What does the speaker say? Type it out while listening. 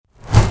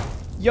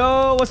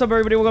Yo, what's up,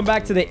 everybody? Welcome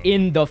back to the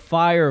In the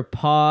Fire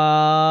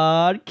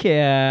podcast.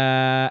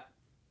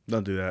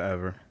 Don't do that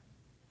ever.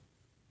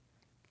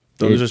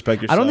 Don't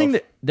disrespect yourself. I don't think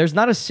that there's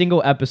not a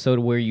single episode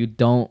where you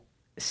don't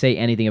say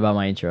anything about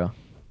my intro.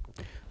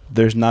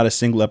 There's not a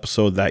single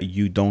episode that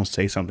you don't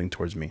say something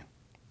towards me.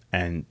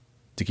 And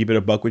to keep it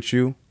a buck with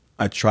you,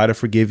 I try to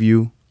forgive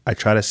you. I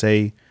try to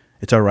say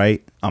it's all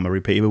right. I'm going to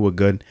repay you with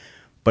good.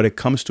 But it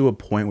comes to a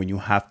point when you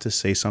have to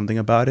say something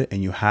about it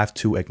and you have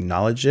to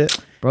acknowledge it.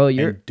 Bro,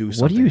 you're do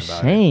something what are you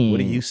about saying? It.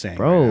 What are you saying,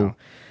 bro? Right now?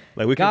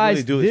 Like we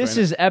Guys, can really do this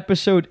right is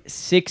episode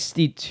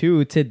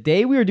 62.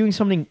 Today we are doing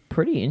something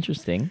pretty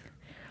interesting.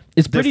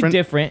 It's pretty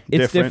different.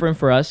 It's different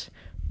for us,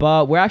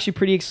 but we're actually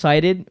pretty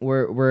excited.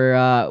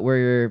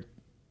 We're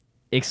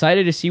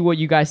excited to see what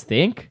you guys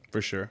think.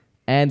 For sure.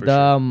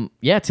 And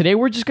yeah, today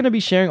we're just gonna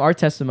be sharing our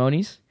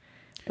testimonies.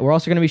 We're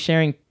also gonna be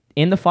sharing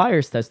In the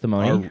Fire's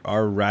testimony.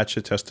 Our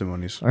ratchet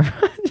testimonies. Our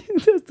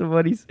ratchet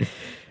testimonies.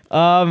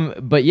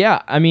 But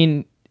yeah, I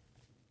mean.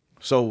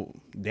 So,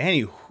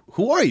 Danny,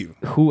 who are you?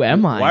 Who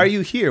am I? Why are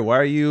you here?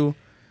 Why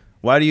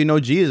do you know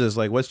Jesus?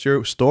 Like, what's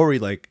your story?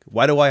 Like,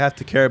 why do I have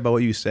to care about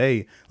what you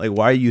say? Like,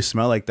 why do you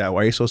smell like that?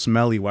 Why are you so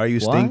smelly? Why are you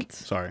stink?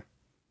 Sorry.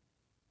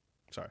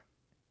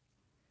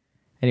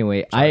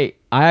 Anyway, I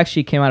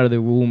actually came out of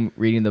the womb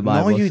reading the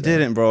Bible. No, you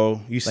didn't, bro.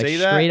 You say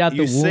that? Straight out the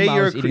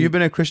womb, You've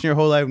been a Christian your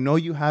whole life. No,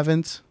 you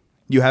haven't.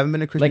 You haven't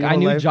been a Christian your whole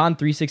life. Like, I knew John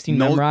 3:16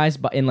 memorized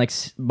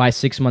by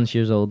 6 months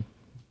years old.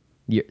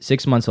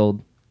 6 months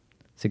old.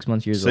 6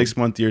 months years old. 6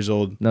 months years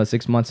old. No,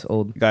 6 months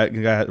old. Guy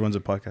runs a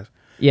podcast.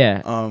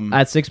 Yeah.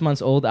 At 6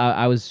 months old,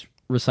 I was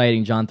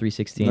reciting John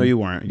 3:16. No, you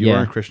weren't. You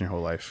weren't a Christian your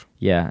whole life.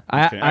 Yeah.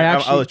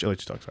 I'll let you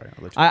talk. Sorry.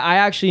 I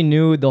actually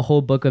knew the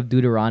whole book of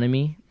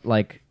Deuteronomy,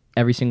 like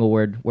every single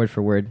word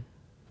for word.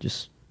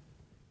 Just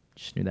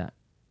knew that.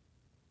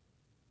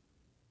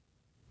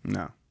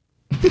 No.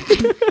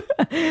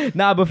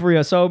 Nah, but for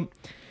real. So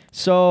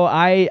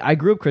I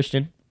grew up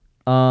Christian.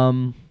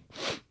 My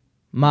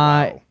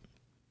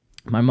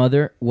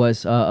mother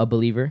was a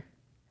believer.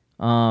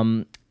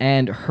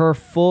 And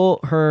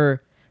her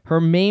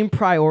main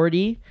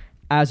priority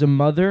as a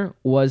mother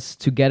was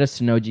to get us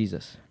to know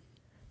Jesus.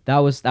 That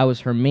was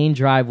her main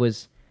drive.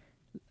 Was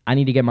I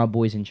need to get my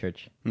boys in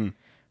church.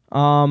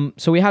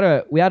 So we had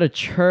a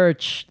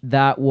church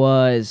that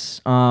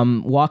was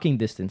walking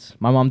distance.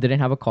 My mom didn't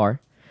have a car,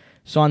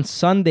 so on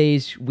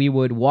Sundays we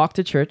would walk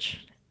to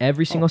church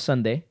every single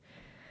Sunday,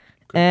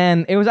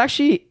 and it was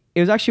actually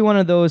one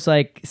of those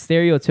like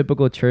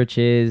stereotypical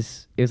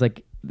churches. It was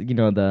like, you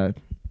know, the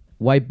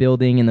white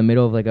building in the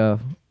middle of like a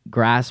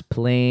grass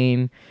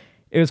plain.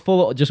 It was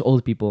full of just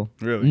old people.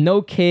 Really?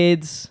 No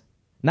kids.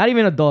 Not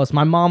even adults.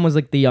 My mom was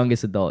like the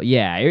youngest adult.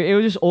 Yeah, it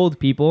was just old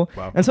people.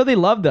 Wow. And so they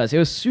loved us. It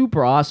was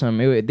super awesome.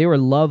 They were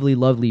lovely,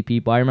 lovely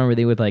people. I remember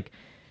they would like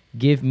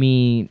give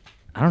me,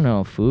 I don't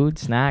know, food,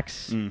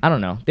 snacks. I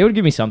don't know. They would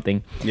give me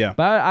something. Yeah.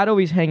 But I'd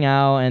always hang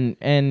out,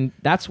 and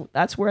that's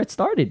where it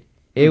started.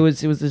 It was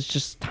this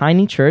just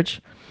tiny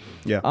church.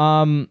 Yeah.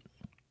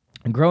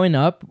 Growing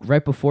up,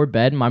 right before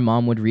bed, my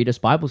mom would read us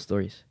Bible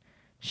stories.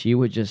 She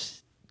would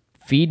just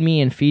feed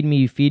me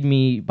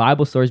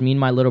Bible stories, me and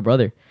my little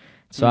brother.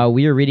 So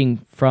we were reading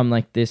from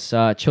like this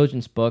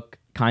children's book,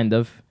 kind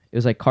of. It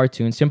was like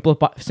cartoons,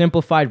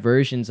 simplified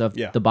versions of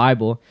the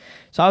Bible.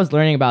 So I was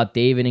learning about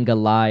David and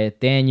Goliath,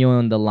 Daniel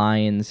and the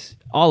lions,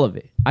 all of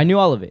it. I knew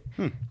all of it.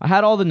 I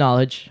had all the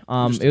knowledge.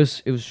 It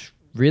was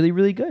really,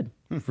 really good.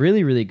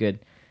 Really, really good.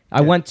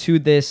 I went to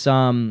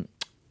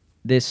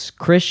this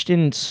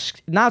Christian,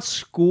 not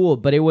school,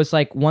 but it was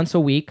like once a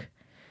week.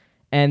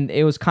 And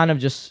it was kind of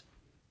just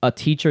a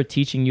teacher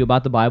teaching you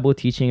about the Bible,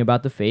 teaching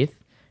about the faith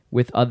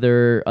with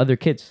other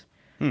kids.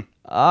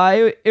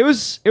 It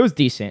was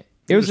decent.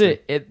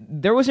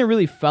 There wasn't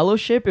really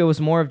fellowship. It was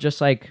more of just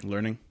like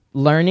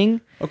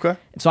learning. Okay.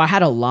 So I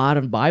had a lot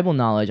of Bible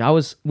knowledge.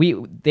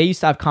 They used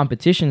to have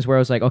competitions where I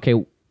was like, okay,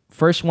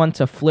 first one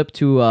to flip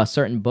to a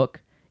certain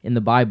book in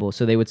the Bible.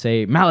 So they would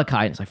say Malachi,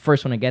 and it's like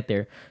first one to get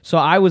there. So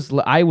I was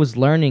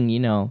learning,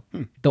 you know,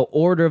 the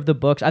order of the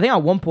books. I think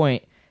at one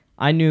point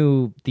I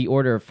knew the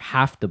order of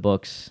half the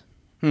books,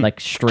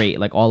 like straight,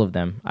 like all of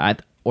them.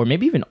 Or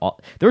maybe even all.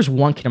 There was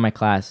one kid in my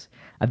class.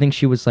 I think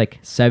she was like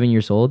 7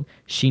 years old.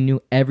 She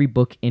knew every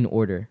book in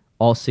order.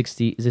 All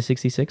 60. Is it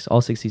 66?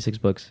 All 66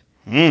 books.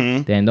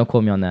 Damn, don't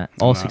quote me on that.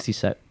 All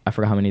 67. I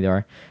forgot how many there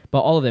are.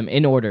 But all of them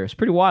in order. It's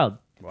pretty wild.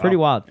 Wow. Pretty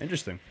wild.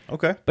 Interesting.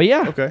 Okay. But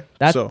yeah. Okay.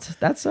 That's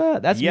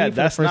yeah, me for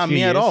that's the not few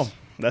me years. at all.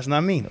 That's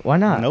not me. Why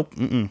not? Nope.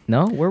 Mm-mm.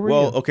 No? Where were you?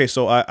 Well, okay.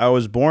 So I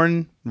was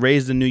born,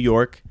 raised in New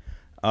York.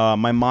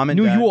 My mom and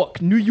dad.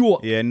 New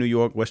York. Yeah, New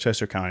York,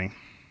 Westchester County.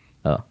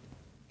 Oh.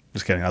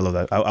 Just kidding. I love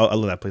that. I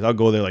love that place. I'll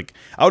go there.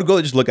 I would go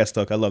there just look at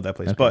stuff. I love that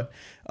place. Okay. But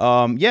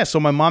yeah.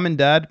 So my mom and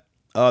dad,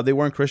 they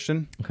weren't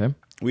Christian. Okay.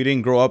 We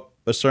didn't grow up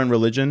a certain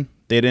religion.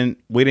 We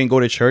didn't go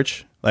to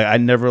church. Like I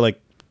never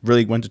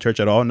really went to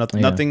church at all.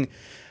 Nothing.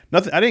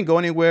 I didn't go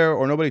anywhere,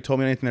 or nobody told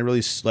me anything that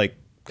really like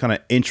kind of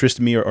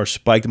interested me or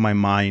spiked my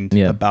mind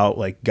about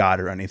like God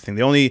or anything.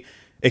 The only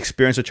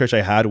experience of church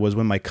I had was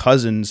when my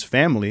cousin's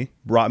family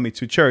brought me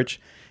to church,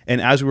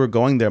 And as we were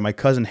going there, my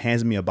cousin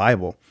hands me a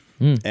Bible.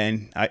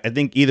 And I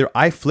think either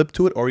I flipped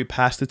to it or he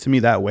passed it to me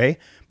that way.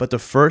 But the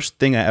first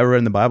thing I ever read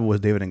in the Bible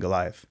was David and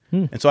Goliath.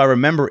 And so I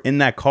remember in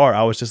that car,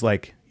 I was just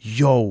like,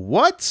 yo,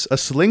 what? A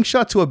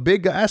slingshot to a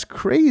big guy? That's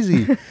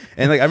crazy.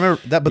 And like, I remember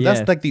that, but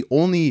that's like the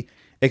only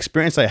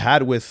experience I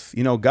had with,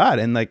 you know, God.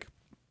 And like,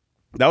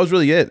 that was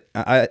really it.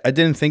 I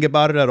didn't think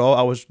about it at all.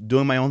 I was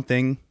doing my own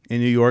thing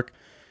in New York.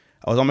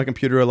 I was on my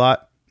computer a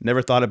lot.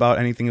 Never thought about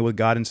anything with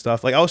God and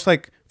stuff. Like I was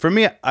like, for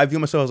me, I view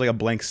myself as like a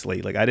blank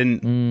slate. Like I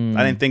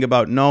didn't think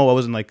about, I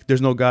wasn't like,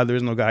 there's no God,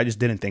 there's no God. I just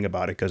didn't think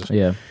about it because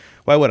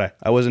why would I?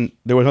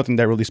 There was nothing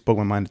that really spoke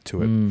my mind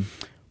to it.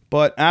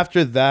 But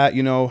after that,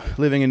 you know,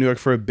 living in New York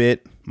for a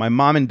bit, my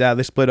mom and dad,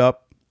 they split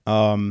up.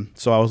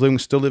 So I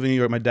was still living in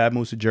New York. My dad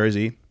moves to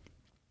Jersey,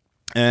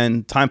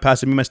 and time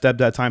passes. Me and my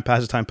stepdad,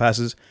 time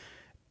passes.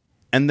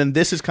 And then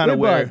this is kind of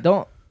where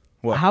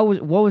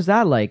what was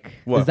that like?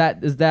 What?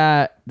 Does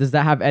that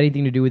have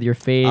anything to do with your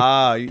faith?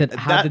 How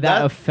did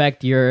that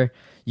affect your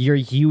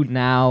you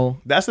now?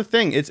 That's the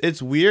thing.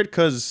 It's weird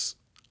because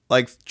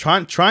like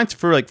trying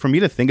for me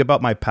to think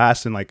about my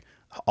past and like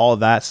all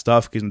that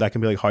stuff, because that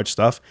can be like hard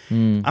stuff. I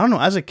don't know.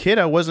 As a kid,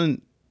 I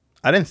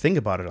didn't think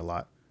about it a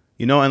lot,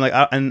 you know. And like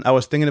I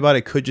was thinking about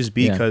it could just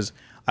be because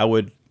I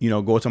would, you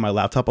know, go to my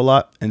laptop a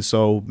lot, and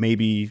so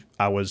maybe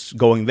I was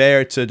going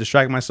there to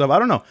distract myself. I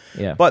don't know.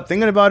 Yeah. But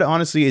thinking about it,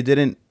 honestly, it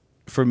didn't.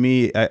 For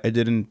me, I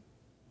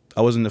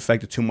wasn't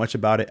affected too much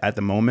about it at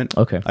the moment.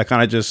 Okay. I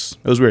kind of just,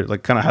 it was weird.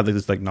 Like kind of had like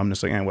this like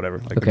numbness, like whatever.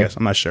 Like I guess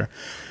I'm not sure,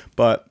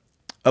 but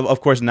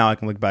of course now I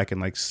can look back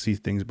and like see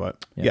things.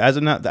 But at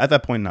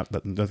that point,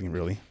 nothing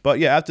really. But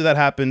yeah, after that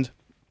happened.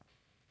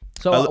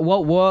 So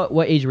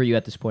what age were you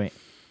at this point?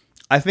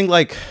 I think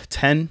like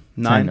 10,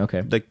 9. 10,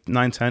 okay. Like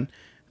 9, 10.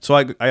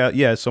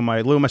 So so my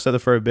lived with my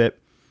stepdad for a bit,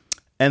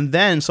 and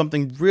then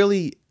something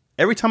really.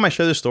 Every time I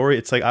share this story,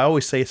 it's like I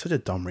always say it's such a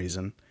dumb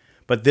reason.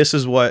 But this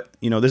is what,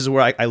 you know, this is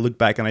where I look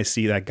back and I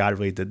see that God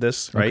really did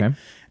this, right? Okay.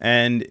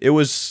 And it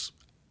was,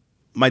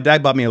 my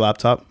dad bought me a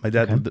laptop. My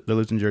dad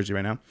lives in Jersey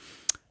right now.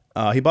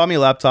 He bought me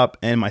a laptop,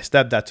 and my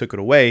stepdad took it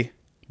away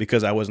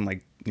because I wasn't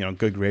like, you know,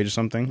 good grades or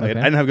something. Like, I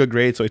didn't have good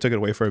grades, so he took it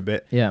away for a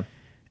bit. Yeah.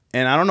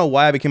 And I don't know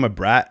why I became a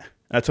brat.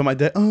 I told my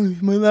dad, oh,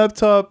 my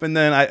laptop. And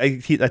then I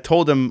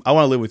told him, I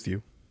want to live with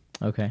you.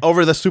 Okay.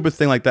 Over the stupid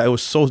thing like that. It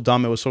was so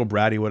dumb. It was so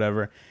bratty,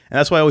 whatever. And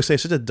that's why I always say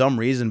it's such a dumb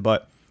reason,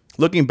 but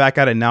looking back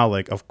at it now,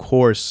 like, of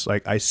course,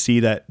 like I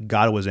see that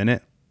God was in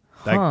it.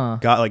 Like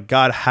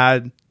God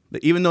had,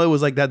 even though it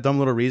was like that dumb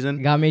little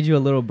reason. God made you a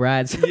little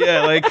brat.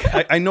 Yeah, like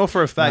I know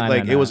for a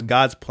fact, it was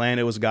God's plan.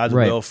 It was God's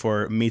will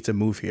for me to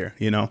move here,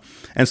 you know?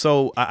 And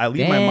so I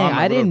leave my mom.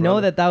 I didn't know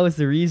that was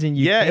the reason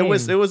you came.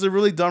 It was a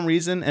really dumb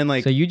reason. And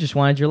like, so you just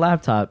wanted your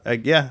laptop. I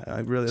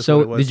really, that's so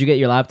what it was. Did you get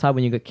your laptop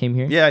when you came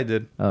here? Yeah, I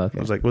did. Oh, okay.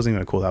 It wasn't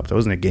even a cool laptop. It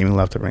wasn't a gaming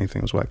laptop or anything.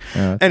 It was whack.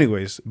 Oh, okay.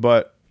 Anyways,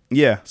 but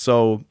yeah,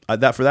 so for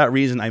that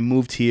reason, I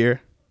moved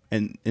here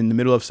in the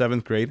middle of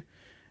 7th grade.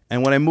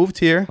 And when I moved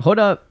here... Hold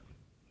up.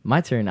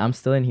 My turn. I'm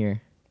still in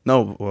here.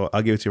 No, well,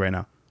 I'll give it to you right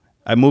now.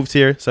 I moved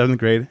here, 7th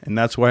grade, and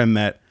that's where I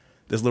met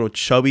this little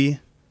chubby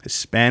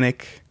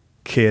Hispanic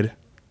kid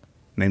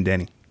named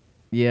Danny.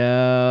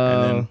 Yeah.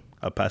 And then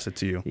I'll pass it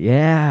to you.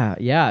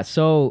 Yeah.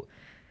 So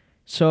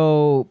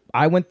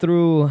I went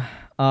through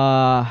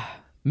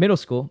middle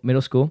school.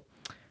 Middle school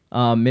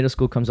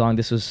comes along.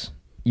 This was...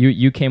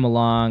 You came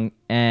along,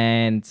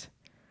 and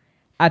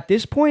at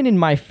this point in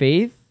my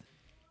faith,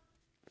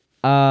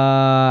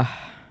 I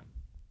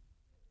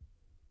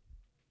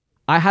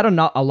had a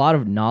lot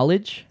of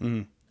knowledge.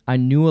 I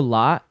knew a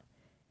lot.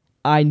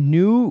 I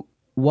knew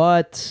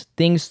what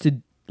things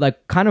to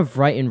like, kind of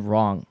right and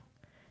wrong,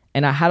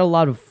 and I had a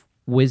lot of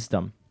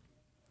wisdom.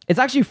 It's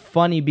actually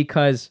funny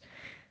because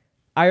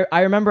I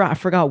remember, I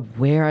forgot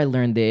where I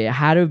learned it. It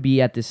had to be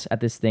at this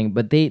thing,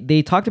 but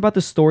they talked about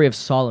the story of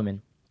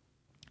Solomon.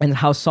 And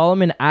how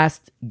Solomon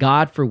asked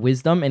God for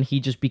wisdom, and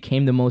he just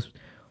became the most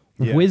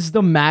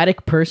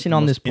wisdomatic person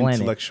on this planet.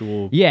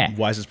 Intellectual,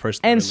 wisest person.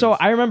 And so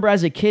I remember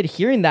as a kid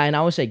hearing that, and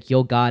I was like,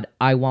 yo, God,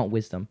 I want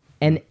wisdom.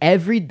 And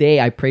every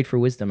day I prayed for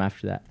wisdom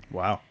after that.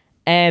 Wow.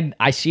 And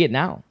I see it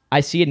now.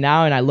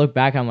 And I look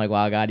back, I'm like,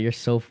 wow, God, you're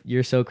so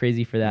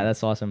crazy for that.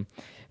 That's awesome.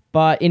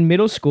 But in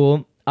middle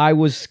school, I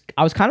was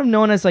kind of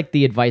known as like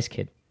the advice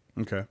kid.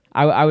 Okay.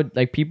 I would,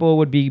 like, people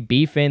would be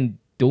beefing,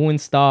 doing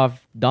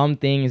stuff, dumb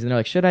things, and they're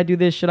like, should I do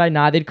this? Should I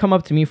not? They'd come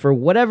up to me for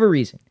whatever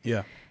reason.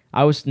 Yeah.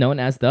 I was known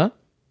as the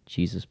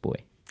Jesus boy.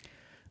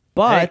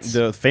 But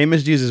the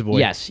famous Jesus boy.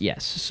 Yes.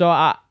 So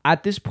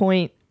at this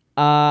point,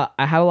 I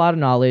had a lot of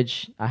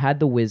knowledge. I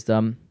had the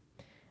wisdom.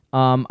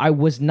 I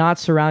was not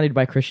surrounded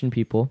by Christian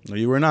people. No,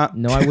 you were not.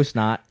 No, I was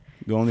not.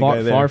 The only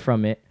guy there. Far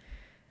from it.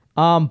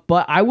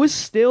 But I was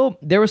still,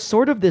 there was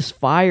sort of this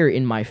fire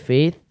in my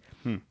faith.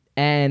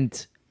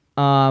 And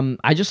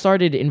I just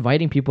started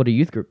inviting people to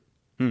youth group.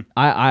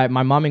 My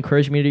mom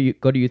encouraged me to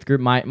go to youth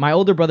group. My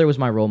older brother was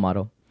my role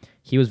model.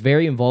 He was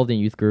very involved in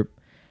youth group.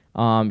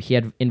 He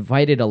had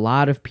invited a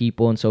lot of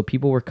people, and so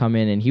people were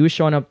coming, and he was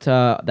showing up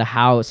to the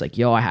house like,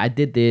 yo, I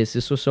did this.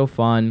 This was so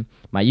fun.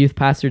 My youth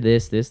pastor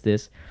this.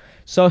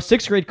 So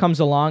 6th grade comes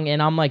along,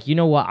 and I'm like, you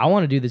know what? I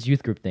want to do this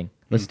youth group thing.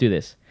 Let's do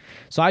this.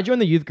 So I joined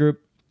the youth group.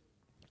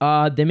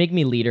 They make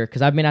me leader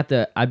because I've been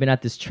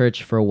at this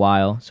church for a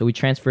while. So we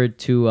transferred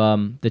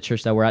to the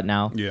church that we're at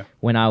now. Yeah.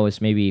 When I was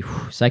maybe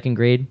 2nd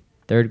grade,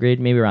 3rd grade,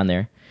 maybe around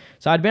there.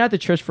 So I'd been at the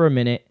church for a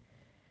minute.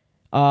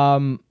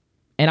 And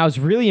I was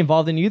really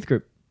involved in the youth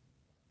group.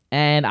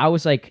 And I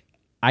was like,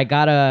 I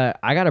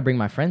gotta bring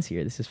my friends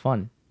here. This is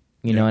fun.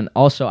 You know, and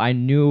also I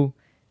knew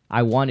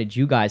I wanted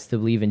you guys to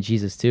believe in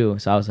Jesus too.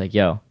 So I was like,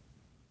 yo,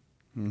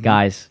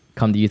 guys,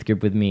 come to youth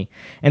group with me.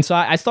 And so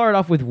I started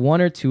off with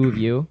 1 or 2 of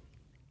you.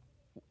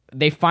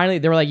 They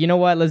were like, you know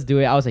what, let's do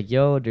it. I was like,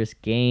 yo, there's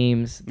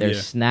games,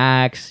 there's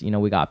snacks, you know,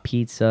 we got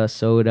pizza,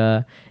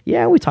 soda.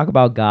 Yeah, we talk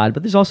about God,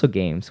 but there's also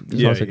games.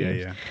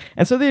 Yeah.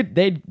 And so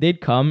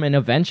they'd come, and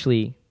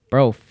eventually,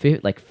 bro,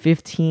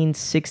 15,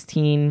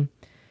 16,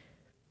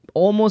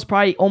 almost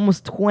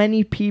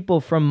 20 people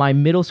from my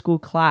middle school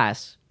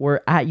class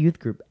were at youth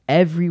group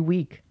every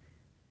week.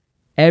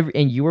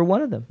 And you were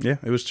one of them. Yeah,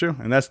 it was true.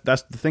 And that's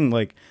the thing.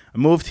 Like, I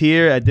moved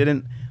here.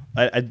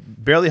 I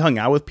barely hung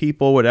out with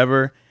people,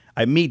 whatever.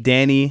 I meet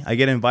Danny. I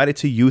get invited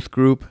to youth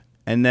group.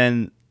 And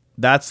then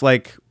that's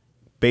like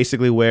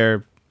basically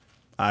where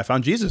I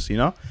found Jesus, you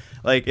know?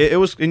 Like, it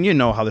was, and you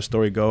know how the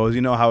story goes.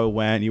 You know how it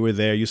went. You were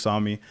there. You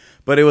saw me.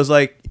 But it was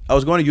like, I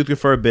was going to youth group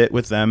for a bit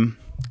with them.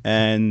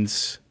 And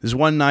this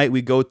one night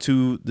we go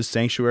to the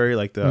sanctuary,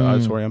 like the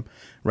auditorium,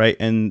 right?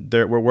 And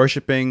we're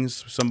worshiping.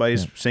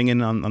 Somebody's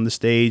singing on the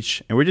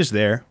stage, and we're just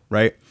there,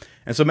 right?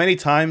 And so many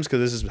times, because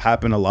this has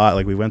happened a lot,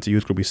 like we went to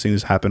youth group, we've seen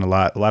this happen a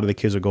lot. A lot of the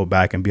kids would go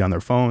back and be on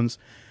their phones.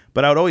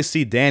 But I would always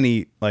see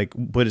Danny like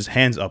put his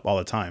hands up all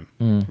the time,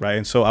 right?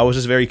 And so I was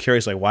just very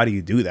curious, like, why do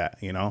you do that,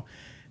 you know?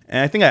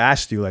 And I think I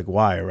asked you like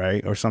why,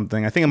 right, or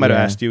something. I think I might have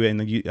asked you,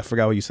 and I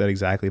forgot what you said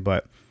exactly,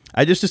 but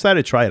I just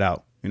decided to try it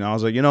out. You know, I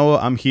was like, you know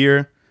what, I'm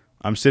here.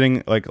 I'm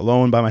sitting like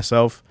alone by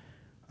myself.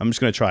 I'm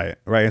just going to try it.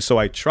 Right. And so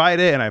I tried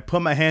it, and I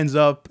put my hands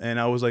up, and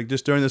I was like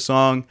just during the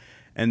song.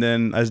 And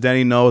then as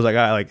Danny knows, I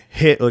got like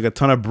hit like a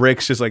ton of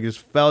bricks, just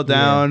fell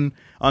down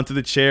onto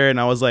the chair. And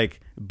I was like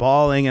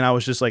bawling, and I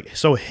was just like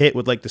so hit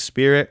with like the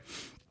spirit.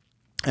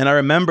 And I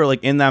remember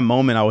like in that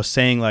moment, I was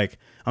saying like,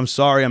 I'm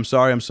sorry.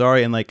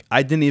 And like,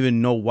 I didn't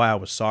even know why I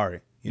was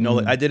sorry. You know,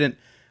 like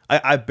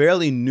I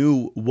barely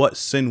knew what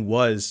sin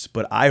was,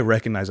 but I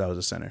recognized I was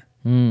a sinner.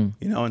 You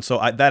know, and so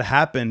that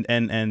happened,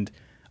 and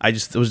I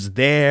just was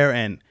there,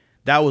 and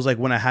that was like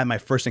when I had my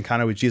first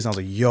encounter with Jesus. I was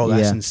like, yo,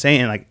 that's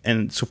insane. Like,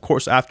 and so of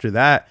course after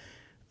that,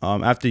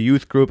 after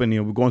youth group, and you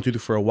know, we're going through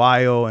for a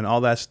while and all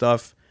that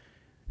stuff.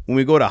 When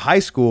we go to high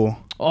school,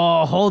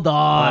 hold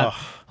up,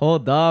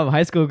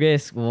 high school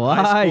gets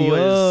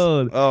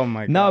wild. Oh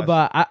my god. No,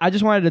 but I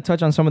just wanted to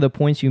touch on some of the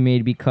points you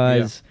made,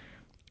 because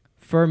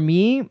for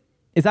me,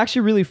 it's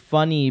actually really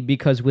funny,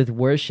 because with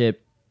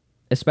worship,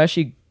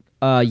 especially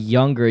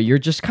younger, you're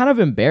just kind of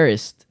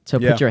embarrassed to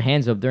put your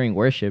hands up during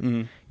worship.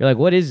 You're like,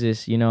 what is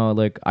this? You know,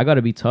 like, I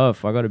gotta be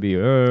tough. I gotta be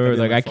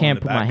like, I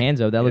can't put my hands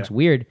up. That looks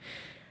weird.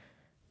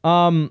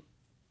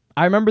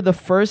 I remember the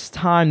first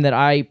time that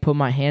I put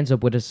my hands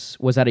up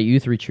was at a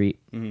youth retreat.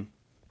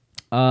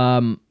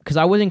 Because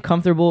I wasn't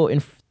comfortable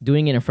in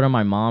doing it in front of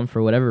my mom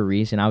for whatever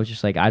reason. I was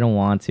just like, I don't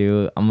want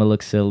to. I'm gonna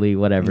look silly,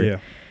 whatever. Yeah.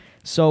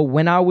 So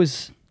when I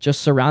was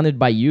just surrounded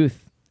by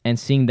youth and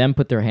seeing them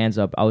put their hands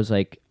up, I was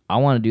like, I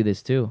want to do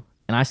this too.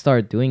 And I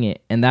started doing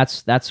it, and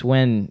that's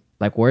when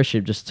like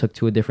worship just took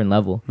to a different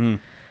level.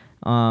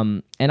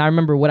 And I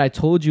remember what I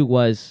told you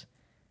was,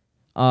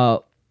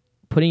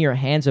 putting your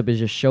hands up is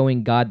just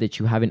showing God that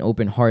you have an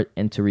open heart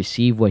and to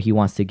receive what He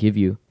wants to give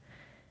you.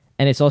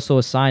 And it's also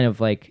a sign of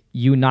like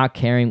you not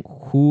caring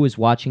who is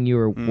watching you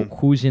or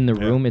who's in the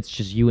room. It's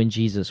just you and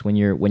Jesus when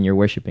you're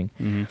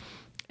worshiping.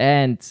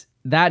 And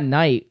that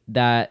night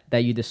that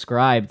you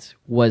described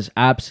was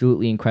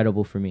absolutely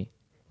incredible for me.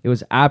 It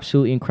was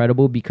absolutely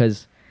incredible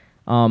because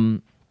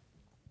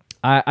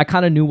I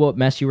kind of knew what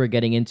mess you were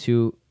getting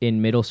into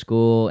in middle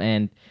school,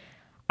 and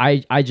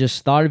I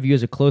just thought of you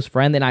as a close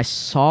friend, and I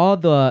saw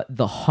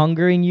the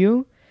hunger in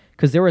you,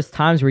 because there was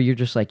times where you're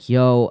just like,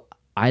 yo,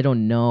 I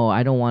don't know,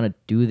 I don't want to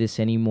do this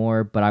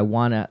anymore, but I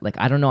want to, like,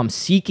 I don't know, I'm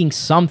seeking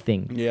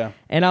something. Yeah.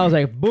 And I was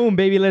like, boom,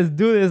 baby, let's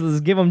do this.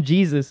 Let's give them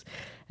Jesus.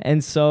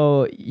 And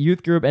so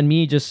youth group and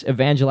me just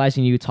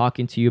evangelizing you,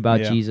 talking to you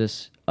about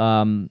Jesus,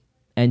 and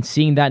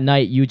seeing that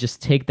night you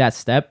just take that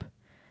step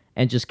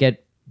and just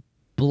get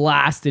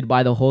blasted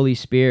by the Holy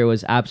Spirit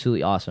was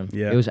absolutely awesome.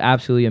 Yeah. It was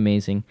absolutely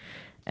amazing.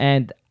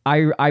 And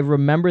I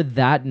remember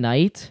that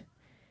night,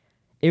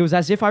 it was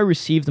as if I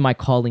received my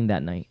calling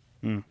that night.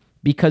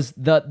 Because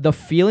the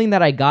feeling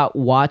that I got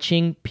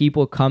watching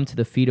people come to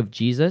the feet of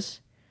Jesus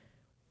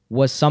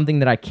was something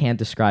that I can't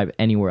describe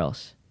anywhere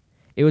else.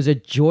 It was a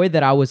joy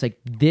that I was like,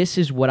 this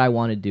is what I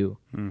want to do.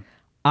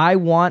 I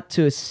want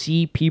to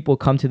see people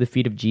come to the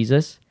feet of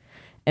Jesus.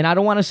 And I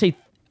don't want to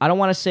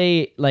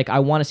say like I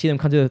want to see them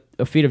come to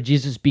the feet of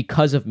Jesus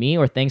because of me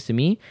or thanks to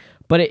me,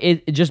 but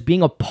it just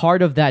being a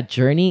part of that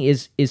journey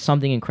is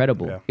something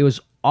incredible. Yeah. It was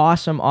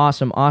awesome.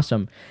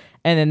 And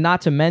then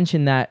not to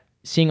mention that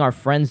seeing our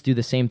friends do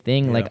the same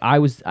thing. Like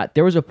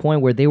there was a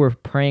point where they were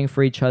praying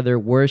for each other,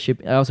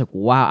 worship. I was like,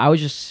 wow. I would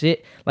just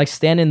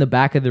stand in the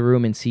back of the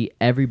room and see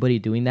everybody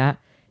doing that.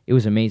 It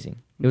was amazing.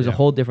 It was a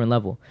whole different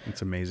level.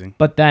 It's amazing.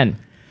 But then,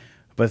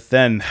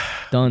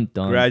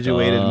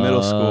 graduated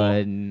middle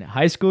school.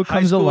 High school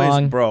comes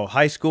along.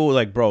 High school,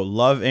 like,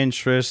 love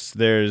interests.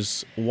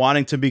 There's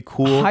wanting to be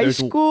cool. High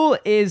school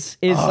is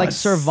like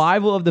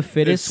survival of the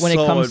fittest when it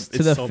comes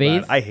to the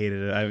faith. Bad. I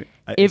hated it.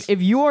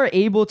 If you are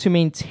able to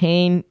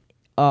maintain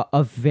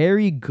a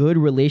very good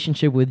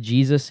relationship with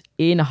Jesus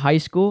in high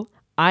school,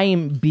 I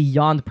am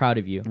beyond proud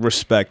of you.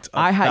 Respect.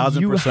 You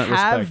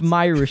have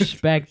my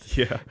respect.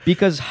 Yeah.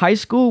 Because high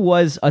school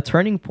was a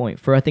turning point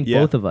for, I think,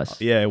 both of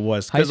us. Yeah, it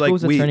was. High school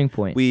was a turning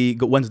point. We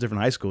went to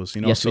different high schools,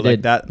 Yes, so we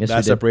like did.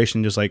 that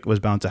separation just like was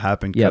bound to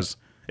happen because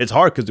it's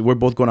hard because we're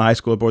both going to high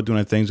school, we're both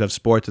doing things, we have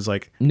sports. It's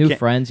like new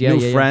friends.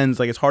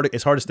 Like it's hard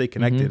to stay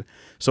connected.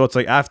 So it's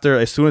like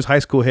as soon as high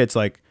school hits,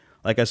 like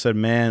I said,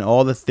 man,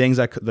 all the things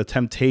the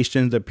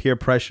temptations, the peer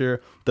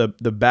pressure, the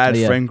bad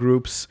friend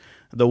groups,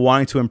 the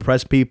wanting to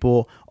impress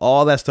people,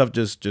 all that stuff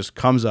just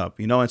comes up,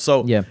 and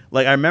so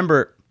like I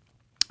remember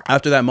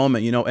after that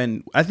moment,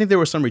 and I think there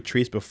were some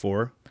retreats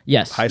before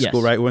high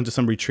school, right? We went to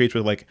some retreats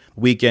with like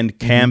weekend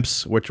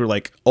camps, which were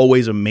like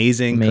always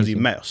amazing because you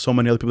met so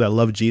many other people that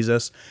love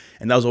Jesus,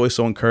 and that was always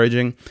so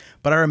encouraging.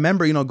 But I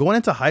remember, going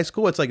into high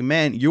school, it's like,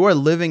 man, you are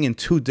living in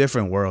two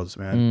different worlds,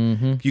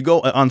 man. You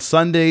go on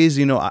Sundays,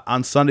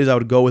 on Sundays I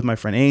would go with my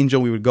friend Angel.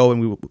 We would go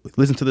and we would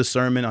listen to the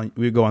sermon.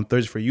 We would go on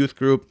Thursday for youth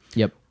group.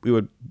 Yep. We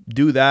would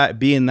do that,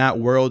 be in that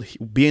world,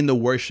 be in the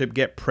worship,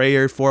 get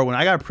prayer for. When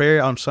I got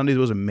prayer on Sundays, it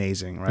was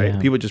amazing, right?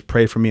 People just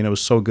prayed for me and it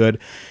was so good.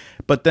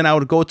 But then I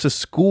would go to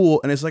school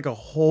and it's like a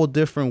whole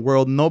different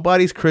world.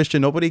 Nobody's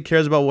Christian. Nobody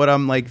cares about what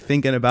I'm like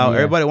thinking about.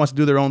 Everybody wants to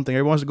do their own thing.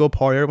 Everyone wants to go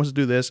party. Everyone wants to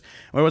do this.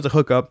 Everyone wants to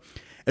hook up.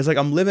 It's like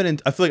I'm living in,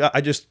 I feel like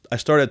I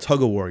started a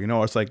tug of war,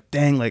 It's like,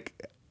 dang,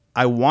 like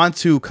I want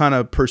to kind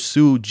of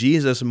pursue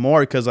Jesus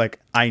more because like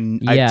I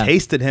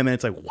tasted him and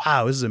it's like,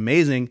 wow, this is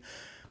amazing.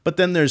 But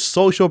then there's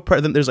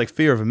then there's like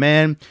fear of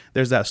man.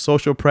 There's that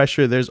social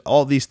pressure. There's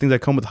all these things that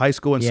come with high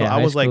school. And so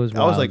I was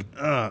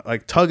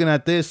like tugging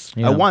at this.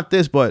 I want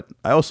this, but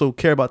I also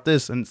care about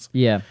this. And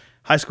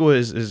high school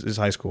is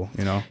high school,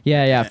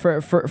 Yeah.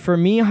 For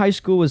me, high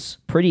school was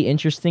pretty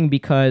interesting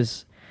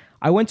because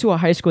I went to a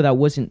high school that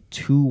wasn't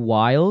too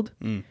wild,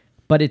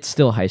 but it's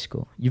still high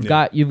school. You've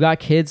got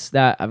kids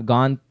that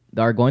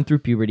are going through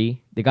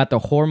puberty. They got their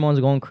hormones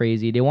going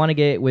crazy. They want to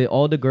get with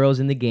all the girls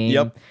in the game.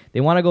 Yep.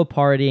 They want to go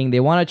partying. They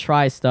want to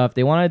try stuff.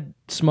 They want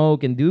to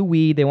smoke and do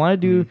weed. They want to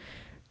do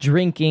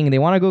drinking. They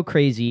want to go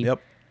crazy.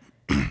 Yep.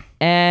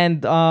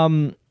 And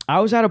I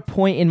was at a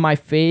point in my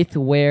faith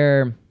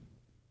where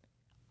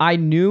I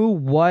knew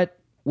what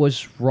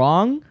was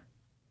wrong,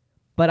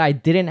 but I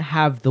didn't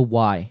have the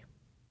why.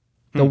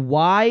 The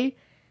why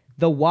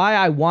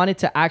I wanted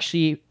to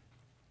actually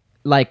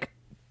like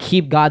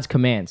keep God's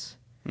commands.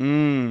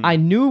 I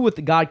knew what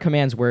the God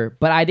commands were,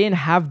 but I didn't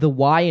have the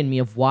why in me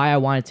of why I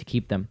wanted to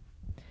keep them.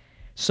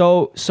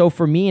 So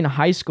for me in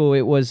high school,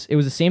 it was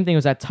the same thing. It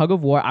was that tug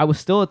of war. I was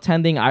still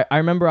attending. I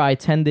remember I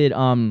attended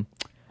a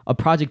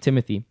Project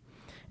Timothy.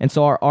 And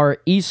so our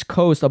East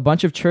Coast, a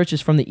bunch of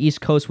churches from the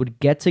East Coast would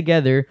get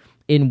together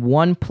in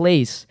one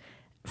place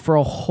for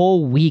a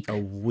whole week.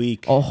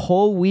 A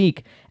whole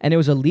week. And it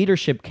was a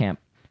leadership camp.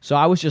 So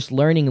I was just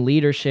learning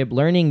leadership,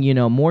 learning,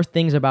 more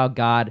things about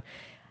God.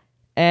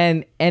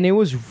 And it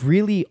was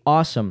really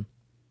awesome.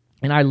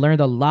 And I learned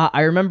a lot.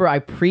 I remember I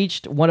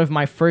preached one of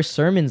my first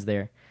sermons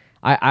there.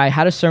 I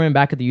had a sermon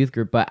back at the youth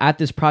group, but at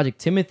this Project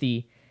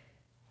Timothy,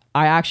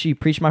 I actually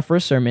preached my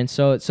first sermon.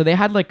 So they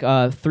had like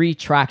 3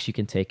 tracks you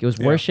can take. It was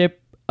worship,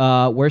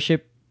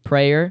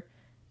 prayer,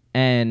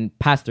 and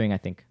pastoring, I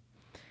think.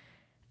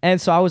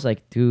 And so I was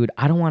like, dude,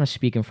 I don't want to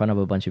speak in front of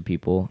a bunch of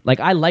people. Like,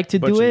 I like to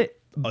do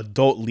it.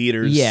 Adult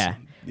leaders. Yeah.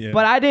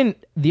 But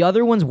the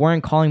other ones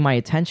weren't calling my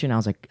attention. I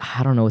was like,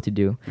 I don't know what to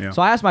do. Yeah.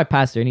 So I asked my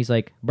pastor and he's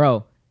like,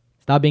 bro,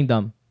 stop being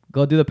dumb.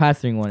 Go do the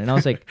pastoring one. And I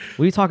was like,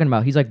 what are you talking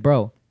about? He's like,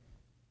 bro,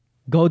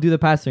 go do the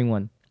pastoring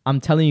one.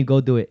 I'm telling you,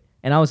 go do it.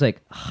 And I was like,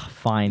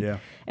 fine. Yeah.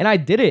 And I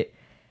did it.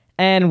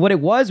 And what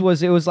it was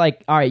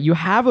like, all right, you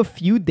have a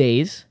few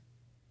days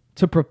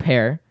to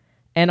prepare.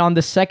 And on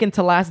the second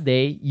to last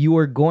day, you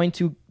are going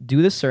to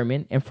do the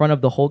sermon in front of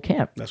the whole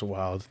camp. That's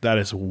wild. That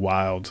is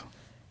wild.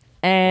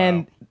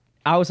 And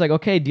I was like,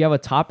 okay, do you have a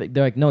topic?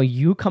 They're like, no,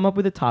 you come up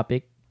with a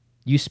topic.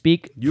 You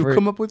speak.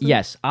 Come up with it?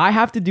 Yes. I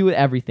have to do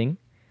everything.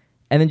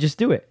 And then just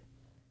do it.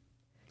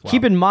 Wow.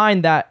 Keep in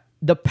mind that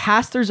the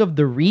pastors of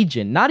the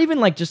region, not even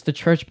like just the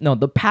church, no,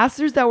 the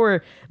pastors that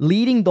were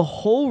leading the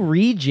whole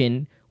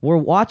region were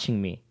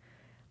watching me.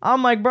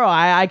 I'm like, bro,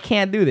 I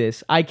can't do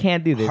this. I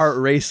can't do this. Heart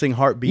racing,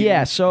 heart beating.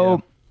 Yeah,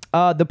 so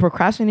the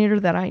procrastinator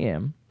that I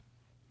am,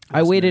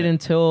 I waited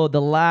until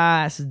the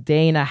last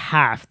day and a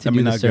half to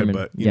do the sermon.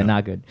 Good, but,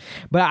 not good.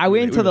 But I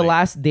waited until the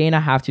last day and a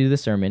half to do the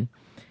sermon.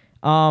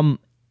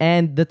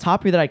 And the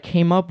topic that I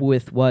came up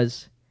with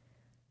was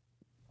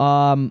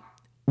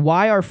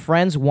why our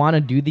friends want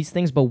to do these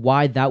things, but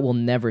why that will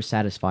never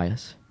satisfy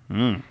us.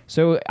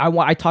 So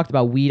I talked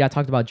about weed. I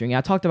talked about drinking.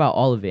 I talked about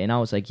all of it. And I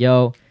was like,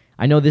 yo,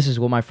 I know this is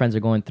what my friends are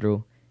going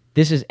through.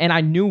 And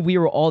I knew we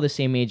were all the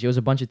same age. It was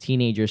a bunch of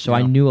teenagers. So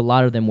I knew a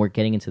lot of them were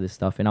getting into this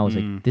stuff. And I was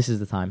like, this is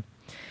the time.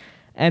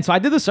 And so I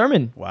did the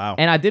sermon. Wow.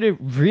 And I did it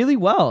really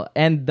well.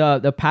 And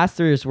the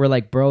pastors were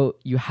like, bro,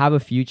 you have a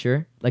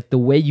future. Like the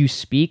way you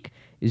speak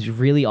is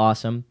really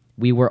awesome.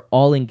 We were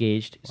all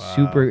engaged. Wow.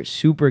 Super,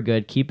 super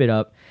good. Keep it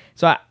up.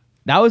 So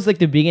that was like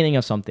the beginning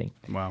of something.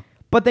 Wow.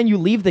 But then you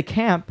leave the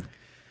camp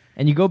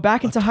and you go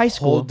back into high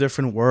school. Whole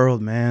different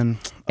world, man.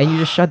 And you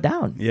just shut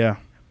down. Yeah.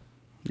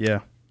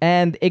 Yeah.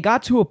 And it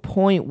got to a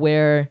point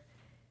where,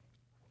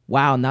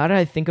 wow, now that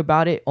I think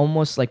about it,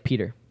 almost like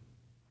Peter.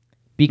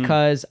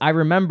 Because I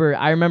remember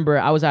I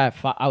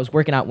was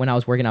working out when I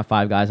was working at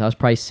Five Guys. I was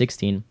probably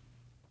 16.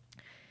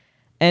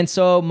 And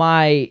so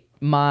my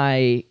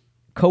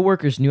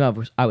coworkers knew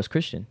I was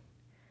Christian.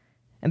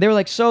 And they were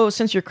like, so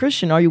since you're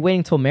Christian, are you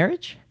waiting till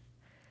marriage?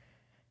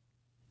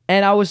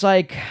 And I was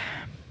like,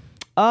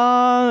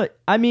 I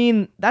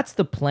mean, that's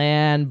the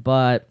plan,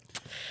 but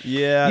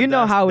yeah, you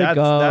know how it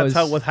goes. That's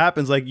how what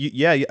happens. Like,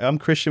 I'm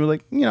Christian. But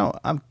like,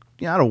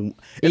 I don't.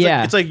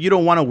 It's like you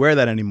don't want to wear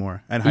that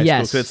anymore in high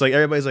school. So it's like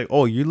everybody's like,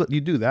 oh, you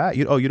do that.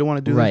 You don't want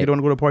to do this. You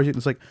don't want to go to parties.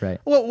 It's like,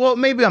 well,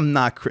 maybe I'm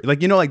not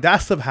like like that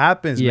stuff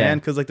happens, man.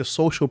 Because like the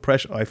social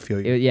pressure. Oh, I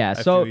feel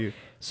you.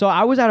 So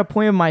I was at a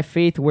point of my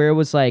faith where it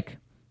was like,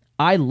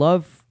 I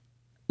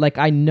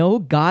know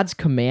God's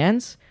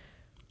commands,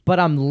 but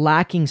I'm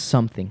lacking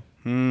something.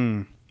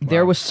 Wow.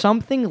 There was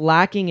something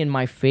lacking in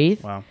my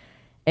faith. Wow.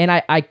 And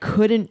I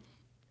couldn't.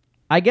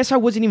 I guess I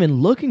wasn't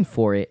even looking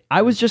for it.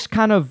 I was just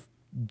kind of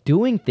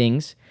doing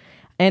things,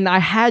 and I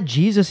had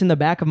Jesus in the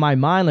back of my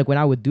mind. Like when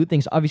I would do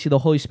things, obviously the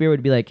Holy Spirit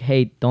would be like,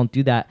 hey, don't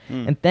do that.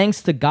 And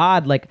thanks to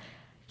God, like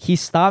he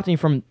stopped me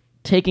from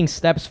taking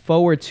steps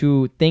forward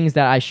to things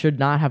that I should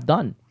not have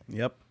done.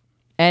 Yep.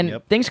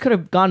 And things could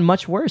have gone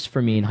much worse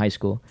for me in high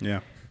school.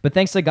 Yeah. But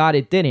thanks to God,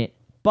 it didn't.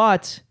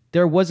 But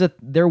there was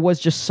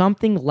just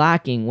something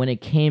lacking when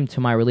it came to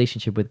my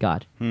relationship with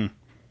God.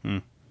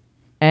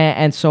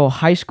 And so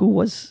high school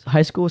was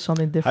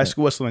something different. High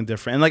school was something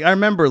different. And like I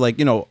remember, like,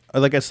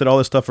 like I said, all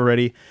this stuff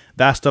already.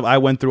 That stuff, I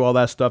went through all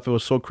that stuff. It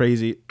was so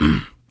crazy.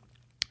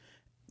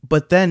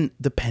 But then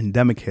the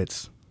pandemic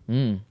hits,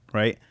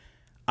 right?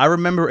 I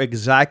remember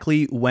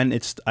exactly when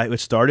it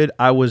started.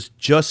 I was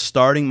just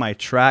starting my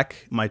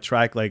track like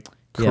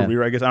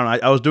career, I guess. I don't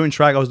know. I was doing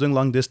track. I was doing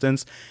long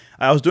distance.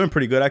 I was doing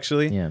pretty good,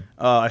 actually. Yeah.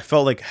 I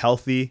felt like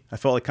healthy. I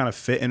felt like kind of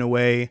fit in a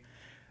way.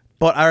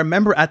 But I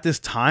remember at this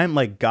time,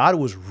 like God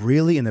was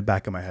really in the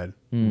back of my head.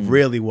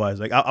 Really was.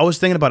 Like I was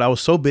thinking about it. I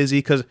was so busy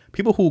because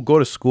people who go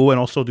to school and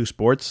also do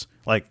sports,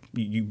 like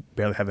you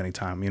barely have any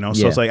time,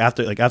 So it's like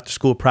after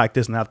school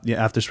practice and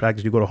after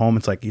practice, you go to home.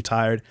 It's like you're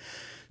tired.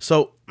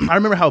 So I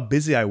remember how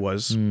busy I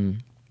was.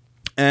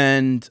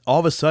 And all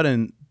of a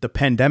sudden, the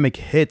pandemic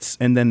hits,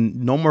 and then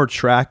no more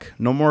track,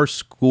 no more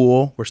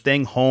school. We're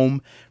staying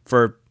home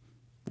for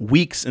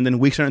weeks, and then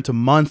weeks turn into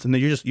months, and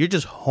then you're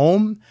just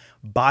home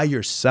by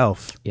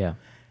yourself. Yeah.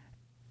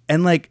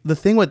 And like the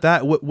thing with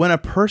that, when a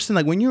person,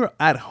 like when you're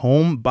at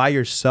home by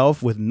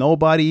yourself with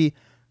nobody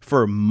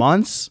for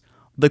months,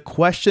 the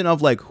question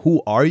of like,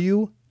 who are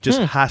you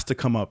just has to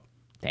come up.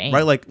 Dang.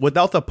 Right? Like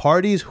without the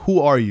parties, who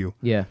are you?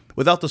 Yeah.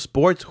 Without the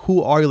sports,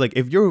 who are you? Like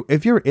if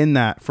you're in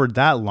that for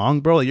that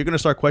long, bro, like you're going to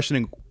start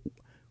questioning,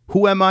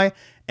 who am I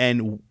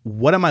and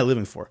what am I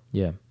living for?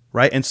 Yeah.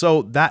 Right. And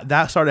so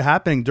that started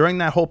happening during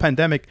that whole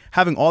pandemic,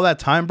 having all that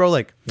time, bro.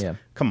 Like,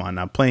 come on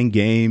now, playing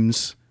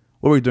games.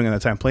 What were we doing at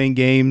that time? Playing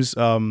games.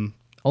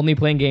 Only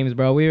playing games,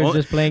 bro. We were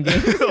just playing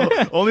games.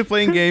 Only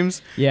playing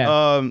games.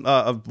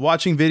 Yeah.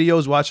 Watching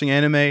videos, watching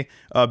anime,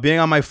 being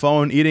on my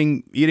phone,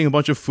 eating a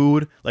bunch of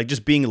food, like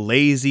just being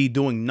lazy,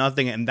 doing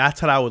nothing. And that's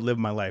how I would live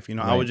my life. Right.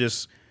 I would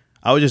just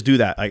do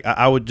that. Like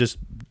I would just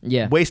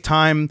waste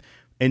time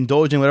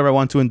indulging whatever I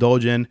want to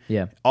indulge in.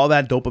 Yeah. All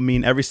that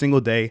dopamine every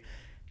single day.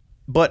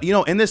 But,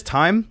 in this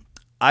time,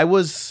 I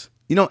was,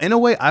 in a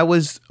way, I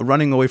was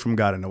running away from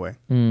God in a way,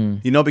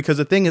 because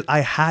the thing is, I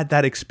had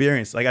that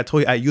experience. Like I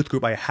told you at youth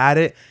group, I had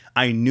it.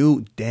 I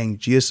knew, dang,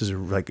 Jesus is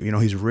like,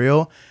 he's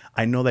real.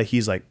 I know that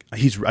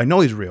I know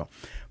he's real.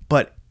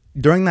 But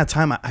during that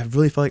time, I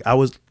really felt like I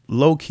was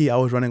low key. I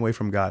was running away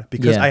from God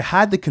because I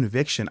had the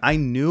conviction. I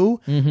knew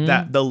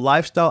that the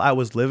lifestyle I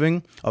was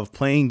living of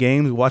playing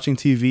games, watching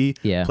TV,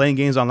 playing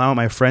games online with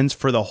my friends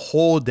for the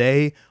whole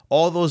day,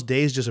 all those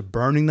days, just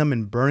burning them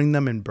and burning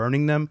them and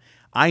burning them.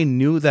 I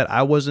knew that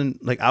I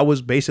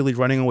was basically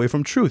running away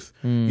from truth.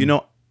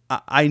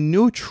 I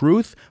knew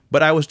truth,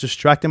 but I was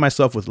distracting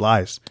myself with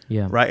lies.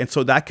 Yeah. Right. And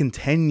so that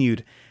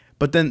continued.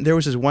 But then there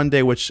was this one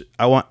day, which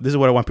this is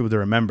what I want people to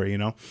remember,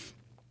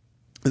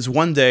 This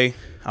one day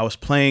I was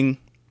playing,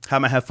 had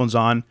my headphones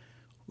on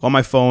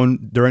my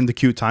phone during the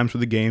cue times for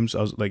the games.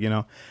 I was like,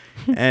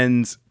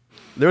 and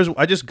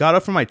I just got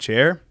up from my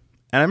chair,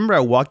 and I remember I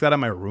walked out of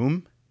my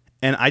room,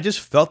 and I just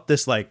felt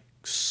this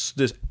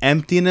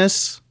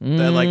emptiness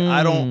that like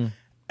I don't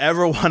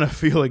ever want to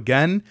feel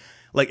again.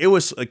 Like it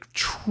was like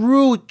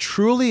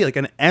truly like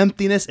an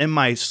emptiness in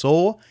my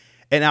soul.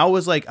 And I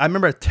was like, I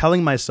remember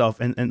telling myself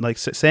and like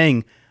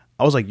saying,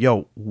 I was like,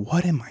 yo,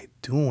 what am I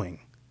doing?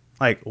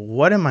 Like,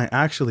 what am I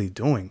actually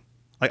doing?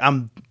 Like,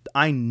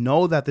 I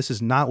know that this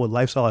is not what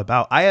life's all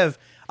about. I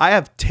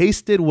have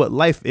tasted what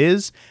life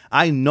is.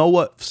 I know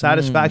what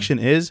satisfaction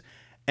is.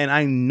 And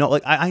I know,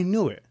 like, I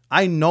knew it.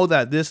 I know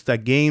that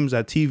that games,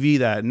 that TV,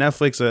 that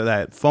Netflix,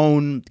 that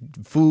phone,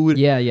 food.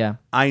 Yeah.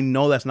 I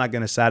know that's not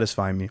going to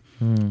satisfy me.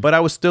 But I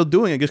was still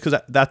doing it just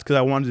because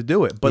I wanted to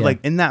do it. But like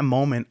in that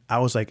moment, I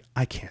was like,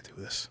 I can't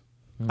do this.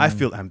 I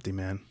feel empty,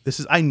 man.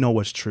 I know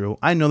what's true.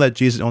 I know that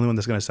Jesus is the only one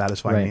that's going to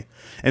satisfy me.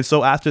 And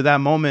so after that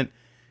moment,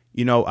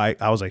 you know,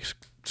 I was like,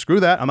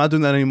 screw that. I'm not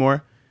doing that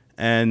anymore.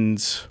 And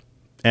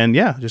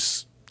yeah,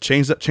 just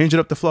change it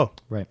up the flow.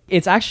 Right.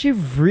 It's actually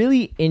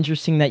really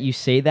interesting that you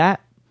say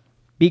that,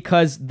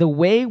 because the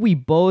way we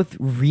both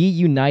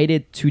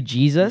reunited to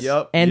Jesus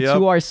and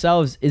to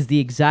ourselves is the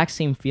exact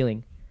same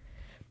feeling.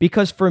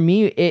 Because for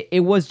me,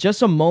 it was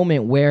just a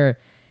moment where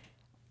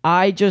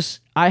I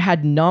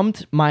had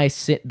numbed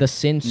the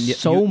sin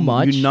so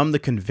much. You numb the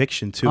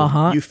conviction too.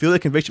 You feel the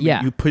conviction,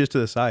 but you push it to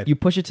the side. You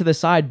push it to the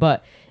side.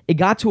 But it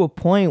got to a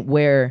point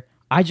where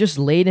I just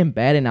laid in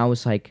bed and I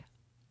was like,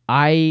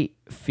 I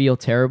feel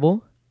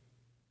terrible.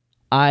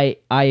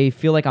 I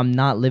feel like I'm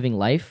not living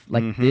life.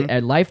 Like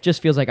life just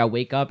feels like I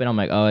wake up and I'm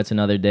like, oh, it's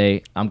another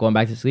day. I'm going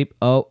back to sleep.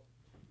 Oh,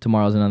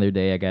 tomorrow's another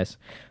day, I guess.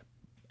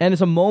 And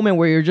it's a moment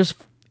where you're just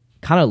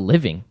kind of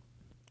living.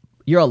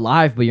 You're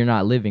alive, but you're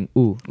not living.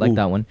 Ooh,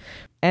 that one.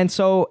 And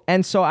so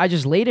I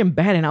just laid in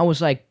bed and I was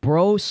like,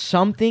 bro,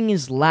 something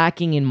is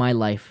lacking in my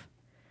life.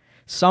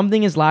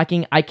 Something is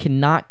lacking. I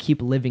cannot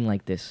keep living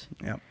like this.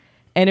 Yeah.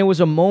 And it was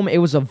a moment, it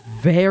was a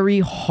very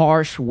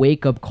harsh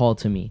wake-up call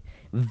to me.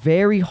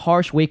 Very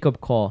harsh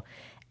wake-up call.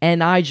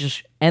 And I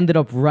just ended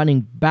up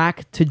running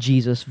back to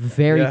Jesus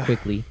very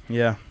quickly.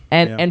 Yeah.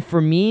 And for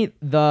me,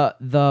 the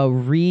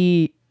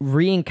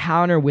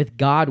re-encounter with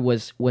God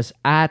was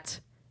at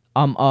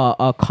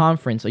a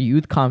conference, a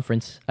youth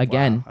conference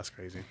again. Wow, that's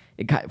crazy.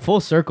 It got full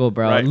circle,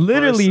 bro. Right.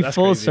 Literally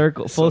full crazy.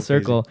 circle, It's full so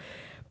circle.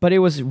 But it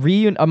was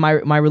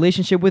my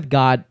relationship with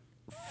God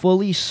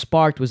fully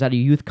sparked was at a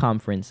youth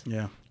conference.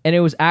 Yeah. And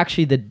it was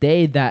actually the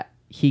day that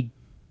he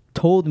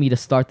told me to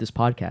start this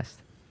podcast.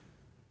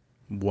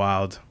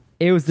 Wild.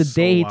 It was the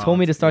day he told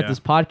me to start this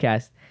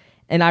podcast.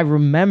 And I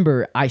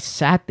remember I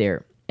sat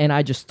there and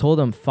I just told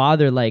him,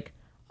 Father, like,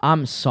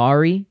 I'm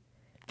sorry.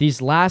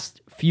 These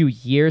last few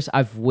years,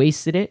 I've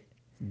wasted it.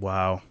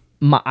 Wow.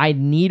 I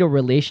need a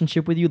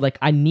relationship with you. Like,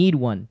 I need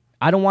one.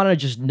 I don't want to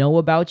just know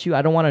about you.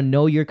 I don't want to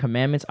know your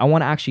commandments. I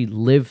want to actually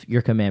live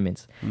your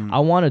commandments. I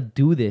want to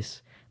do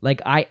this.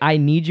 Like, I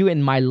need you,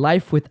 and my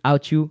life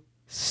without you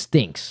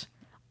stinks.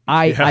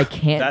 I can't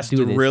do this. That's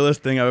the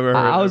realest thing I've ever heard.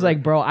 I was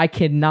like, bro, I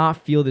cannot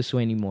feel this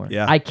way anymore.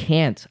 Yeah. I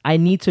can't. I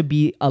need to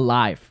be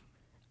alive.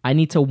 I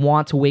need to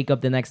want to wake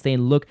up the next day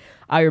and look.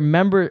 I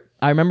remember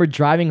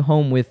driving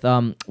home with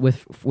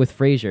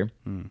Frazier,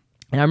 and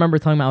I remember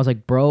telling him, I was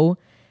like, bro,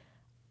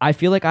 I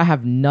feel like I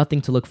have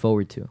nothing to look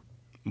forward to.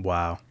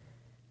 Wow.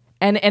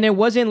 And it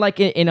wasn't like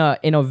in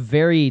a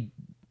very,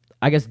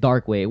 I guess,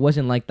 dark way. It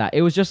wasn't like that.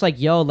 It was just like,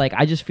 yo, like,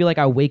 I just feel like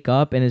I wake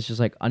up and it's just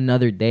like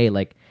another day.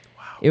 Like,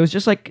 it was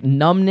just like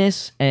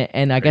numbness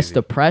and I guess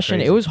depression.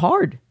 Crazy. It was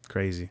hard.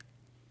 Crazy.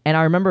 And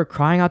I remember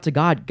crying out to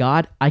God,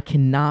 God, I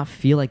cannot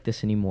feel like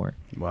this anymore.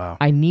 Wow.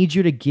 I need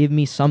you to give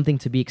me something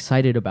to be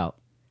excited about.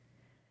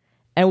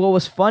 And what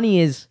was funny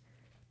is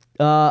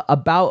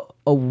about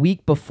a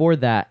week before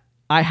that,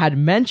 I had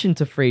mentioned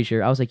to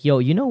Frazier, I was like, yo,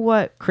 you know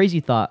what? Crazy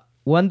thought.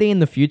 One day in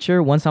the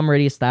future, once I'm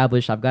already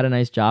established, I've got a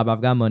nice job,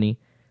 I've got money,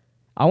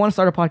 I want to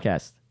start a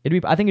podcast. I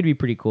think it'd be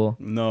pretty cool.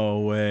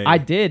 No way. I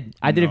did.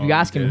 If you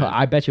ask him,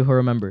 I bet you he'll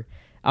remember.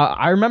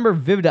 I remember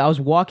vividly. I was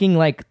walking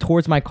like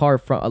towards my car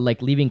from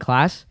like leaving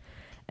class,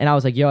 and I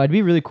was like, "Yo, it'd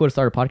be really cool to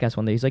start a podcast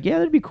one day." He's like, "Yeah,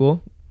 that'd be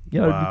cool.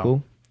 Yeah, that'd be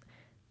cool."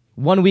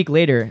 1 week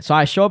later, so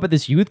I show up at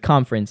this youth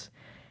conference,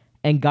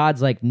 and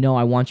God's like, "No,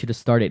 I want you to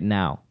start it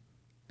now.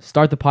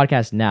 Start the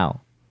podcast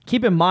now."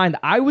 Keep in mind,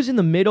 I was in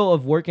the middle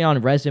of working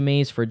on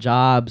resumes for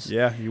jobs.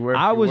 Yeah, you were.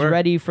 I was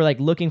ready for like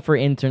looking for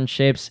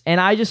internships,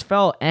 and I just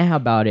felt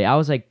about it. I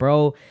was like,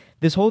 bro,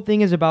 this whole thing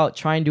is about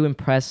trying to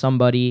impress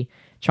somebody,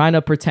 trying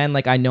to pretend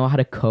like I know how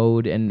to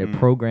code and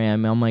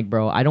program. And I'm like,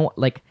 bro, I don't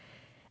like,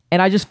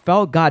 and I just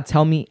felt God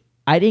tell me,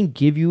 I didn't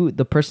give you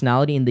the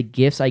personality and the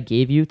gifts I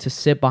gave you to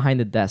sit behind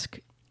the desk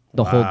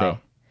the whole day.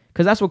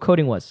 Because that's what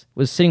coding was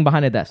sitting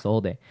behind a desk the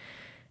whole day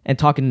and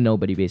talking to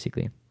nobody,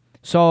 basically.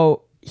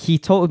 So he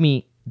told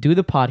me, do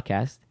the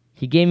podcast.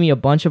 He gave me a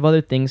bunch of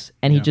other things,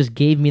 and he just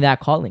gave me that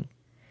calling.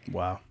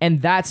 Wow.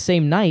 And that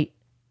same night,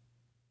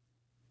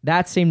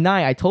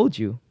 I told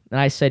you, and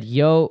I said,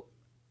 yo,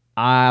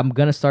 I'm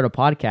going to start a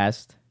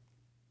podcast,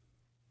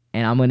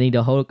 and I'm going to need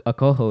a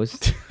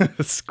co-host.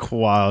 That's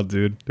wild,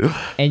 dude.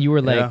 And you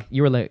were like,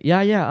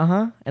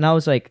 yeah, And I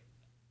was like,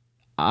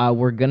 I'm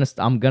going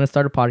to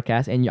start a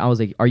podcast. And I was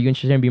like, are you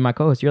interested in being my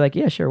co-host? You're like,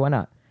 yeah, sure, why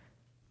not?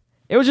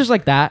 It was just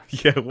like that.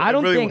 Yeah, well, I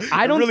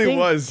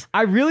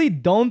really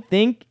don't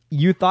think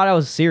you thought I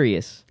was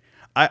serious.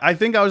 I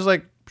think I was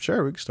like,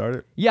 Sure, we can start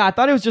it. Yeah, I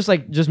thought it was just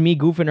me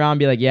goofing around and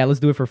be like, yeah, let's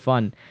do it for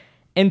fun.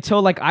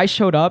 Until like I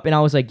showed up and I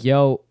was like,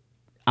 yo,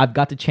 I've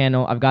got the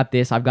channel. I've got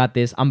this. I'm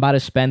about to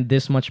spend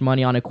this much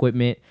money on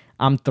equipment.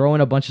 I'm throwing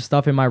a bunch of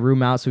stuff in my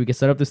room out so we can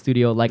set up the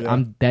studio. Like,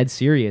 I'm dead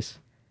serious.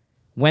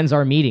 When's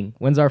our meeting?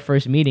 When's our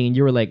first meeting? And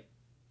you were like,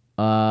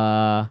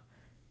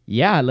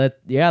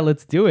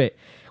 let's do it.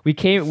 We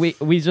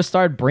just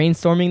started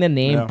brainstorming the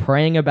name,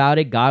 praying about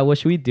it. God, what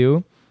should we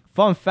do?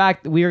 Fun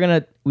fact, we are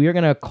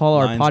gonna call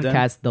our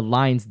podcast The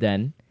Lion's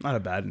Den. Not a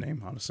bad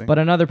name, honestly. But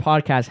another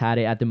podcast had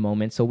it at the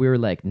moment, so we were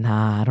like,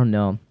 nah, I don't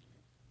know.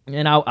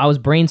 And I was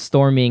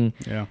brainstorming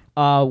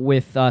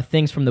with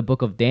things from the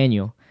book of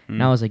Daniel.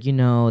 And I was like,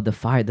 the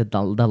fire,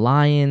 the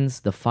lions,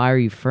 the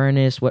fiery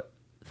furnace,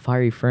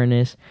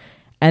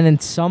 And then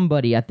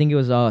somebody, I think it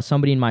was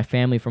somebody in my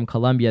family from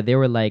Colombia, they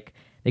were like,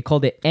 they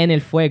called it En el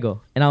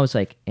Fuego. And I was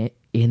like,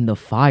 in the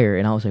fire.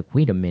 And I was like,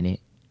 wait a minute.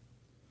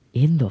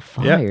 In the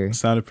fire? Yeah, it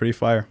sounded pretty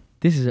fire.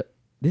 This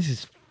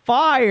is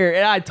fire.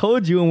 And I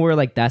told you, and we were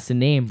like, that's the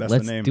name.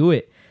 Let's do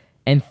it.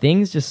 And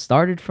things just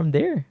started from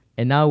there.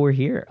 And now we're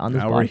here on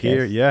this podcast. Now we're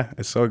here. Yeah,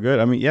 it's so good.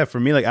 I mean, yeah, for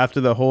me, like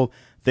after the whole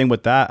thing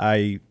with that,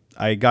 I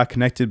got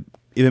connected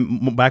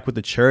even back with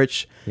the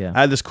church. Yeah.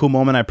 I had this cool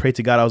moment. I prayed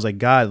to God. I was like,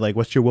 God, like,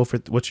 what's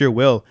your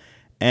will?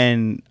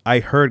 And I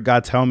heard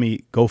God tell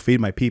me, go feed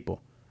my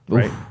people.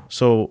 Right. Oof.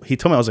 So he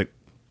told me, I was like,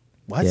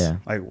 what? Yeah.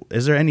 Like,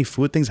 is there any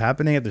food things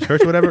happening at the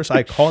church or whatever? So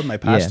I called my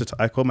pastor.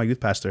 I called my youth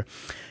pastor,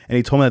 and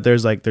he told me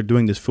that they're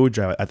doing this food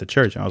drive at the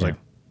church. And I was like,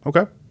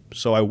 okay.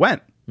 So I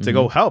went to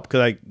go help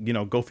because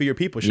go feed your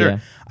people. Sure. Yeah.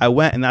 I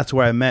went, and that's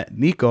where I met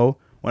Nico,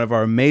 one of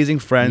our amazing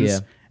friends. Yeah.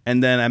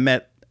 And then I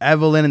met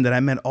Evelyn, and then I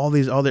met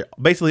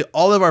basically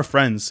all of our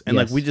friends. And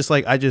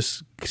I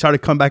just started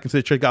coming back into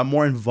the church, got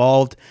more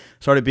involved,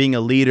 started being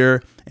a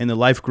leader in the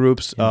life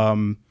groups,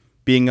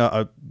 being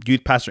a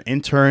youth pastor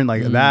intern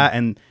that.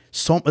 And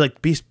so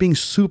being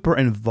super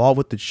involved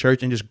with the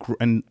church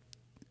and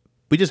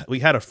we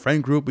had a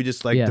friend group. We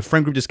just the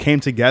friend group just came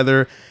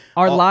together.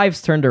 Our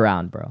lives turned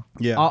around, bro.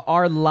 Yeah.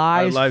 Our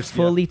lives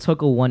fully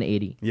took a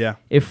 180. Yeah.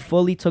 It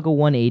fully took a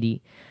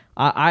 180.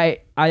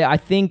 I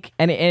think,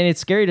 and it's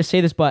scary to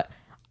say this, but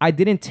I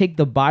didn't take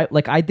the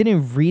Bible, I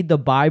didn't read the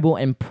Bible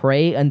and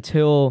pray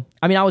until,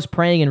 I was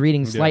praying and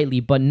reading slightly,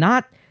 but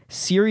not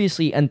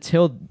seriously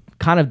until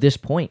kind of this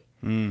point.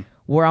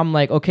 Where I'm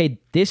like, okay,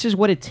 this is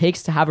what it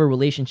takes to have a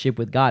relationship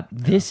with God.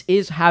 This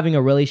is having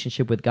a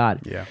relationship with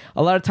God. Yeah.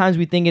 A lot of times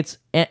we think it's,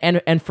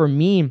 and for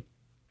me,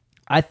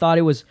 I thought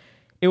it was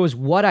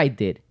what I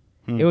did.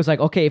 It was like,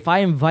 okay, if I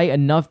invite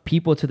enough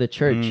people to the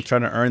church,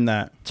 trying to earn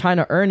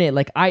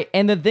it.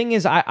 And the thing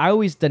is, I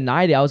always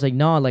denied it. I was like,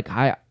 no,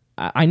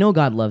 I know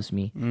God loves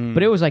me,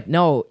 but it was like,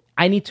 no,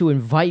 I need to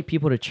invite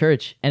people to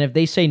church. And if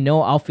they say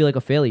no, I'll feel like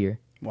a failure.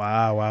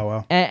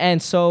 Wow.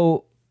 And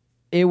so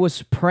it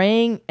was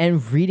praying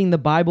and reading the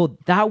Bible.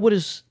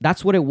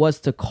 That's what it was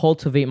to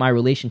cultivate my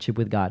relationship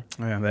with God.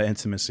 Oh, yeah, that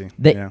intimacy.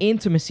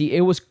 Intimacy.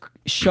 It was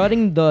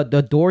shutting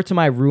the door to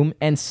my room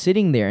and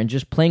sitting there and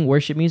just playing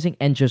worship music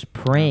and just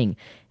praying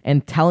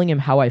and telling him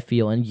how I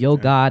feel. And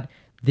God,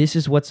 this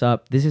is what's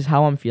up. This is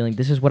how I'm feeling.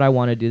 This is what I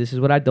want to do. This is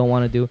what I don't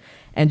want to do.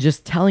 And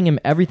just telling him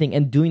everything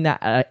and doing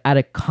that at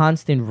a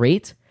constant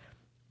rate.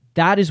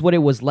 That is what it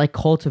was like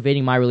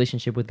cultivating my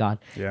relationship with God.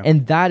 Yeah.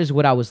 And that is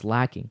what I was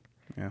lacking.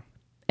 Yeah.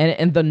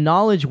 And the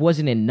knowledge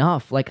wasn't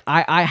enough.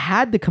 I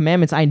had the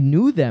commandments. I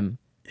knew them.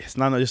 It's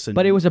not just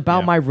but it was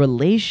about my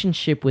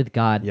relationship with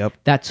God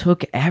that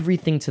took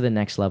everything to the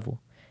next level.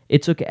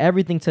 It took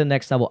everything to the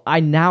next level. I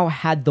now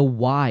had the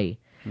why.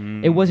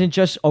 It wasn't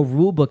just a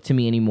rule book to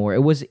me anymore. It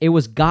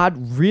was God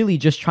really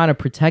just trying to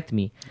protect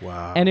me.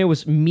 Wow. And it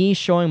was me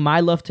showing my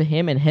love to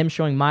him and him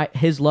showing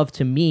his love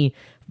to me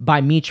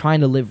by me trying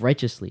to live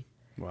righteously.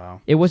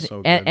 Wow. It was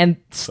and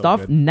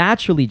stuff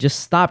naturally just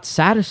stopped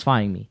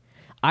satisfying me.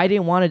 I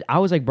didn't want to. I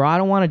was like, bro, I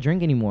don't want to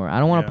drink anymore. I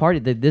don't want to party.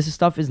 This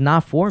stuff is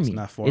not for me.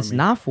 It's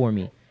not for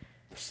me.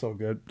 So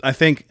good. I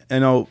think,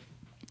 the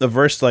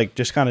verse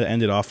just kind of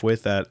ended off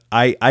with that.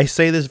 I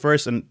say this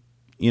verse and,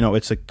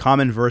 it's a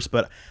common verse,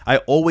 but I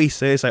always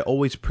say this. I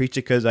always preach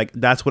it because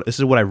this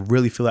is what I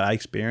really feel that I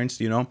experienced,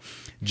 John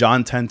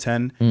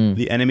 10:10,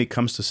 the enemy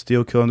comes to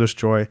steal, kill, and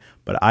destroy,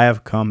 but I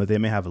have come that they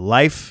may have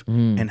life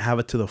and have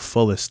it to the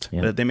fullest,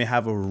 that they may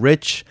have a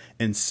rich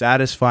and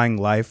satisfying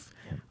life.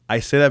 I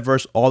say that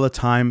verse all the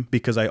time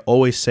because I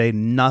always say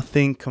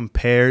nothing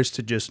compares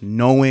to just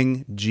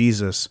knowing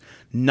Jesus.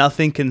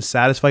 Nothing can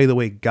satisfy you the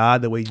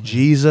way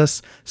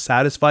Jesus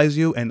satisfies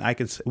you. And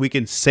we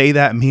can say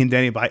that, me and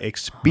Danny, by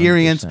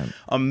experience, 100%.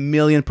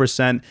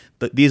 1,000,000%.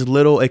 These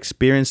little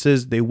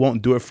experiences, they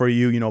won't do it for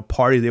you.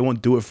 Parties, they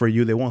won't do it for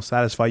you. They won't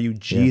satisfy you.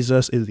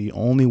 Jesus is the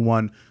only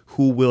one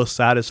who will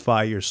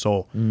satisfy your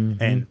soul.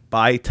 And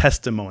by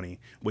testimony,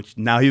 which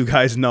now you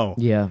guys know.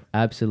 Yeah,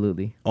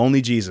 absolutely.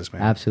 Only Jesus,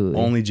 man. Absolutely.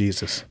 Only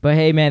Jesus. But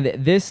hey, man,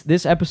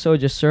 this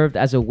episode just served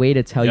as a way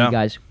to tell you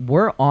guys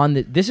we're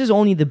on this is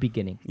only the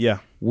beginning. Yeah.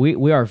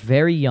 We are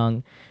very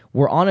young.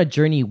 We're on a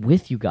journey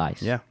with you guys.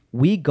 Yeah.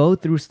 We go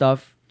through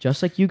stuff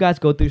just like you guys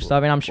go through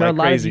stuff, and I'm sure a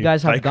lot of you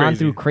guys have gone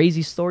through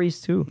crazy stories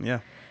too. Yeah.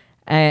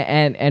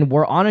 and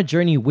we're on a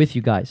journey with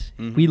you guys.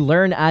 We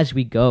learn as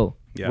we go.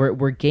 Yeah.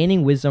 We're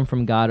gaining wisdom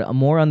from God, a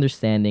more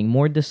understanding,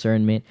 more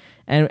discernment,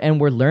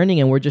 and we're learning,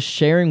 and we're just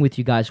sharing with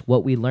you guys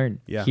what we learn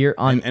here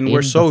on and In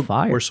we're so the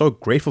Fire. we're so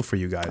grateful for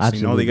you guys. Absolutely.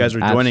 You know, you guys are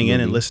joining in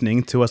and Absolutely.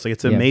 listening to us. Like,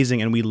 it's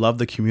amazing, and we love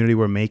the community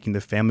we're making,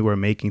 the family we're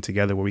making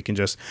together, where we can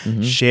just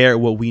share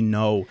what we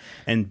know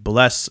and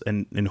bless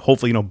and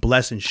hopefully, you know,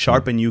 bless and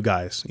sharpen you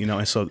guys. You know,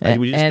 and so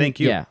we just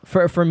thank you. Yeah,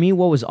 for me,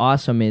 what was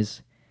awesome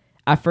is,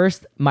 at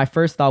first, my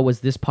first thought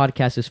was this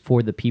podcast is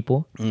for the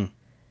people.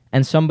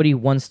 And somebody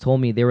once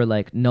told me, they were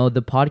like, no,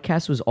 the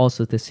podcast was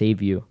also to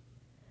save you.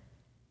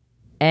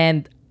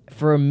 And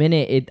for a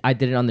minute, I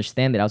didn't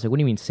understand it. I was like, what do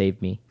you mean save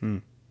me?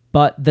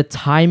 But the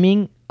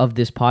timing of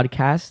this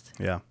podcast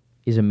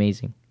is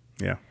amazing.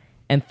 Yeah.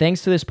 And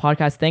thanks to this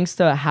podcast, thanks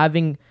to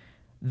having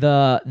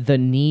the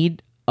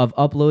need of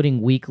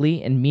uploading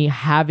weekly and me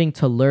having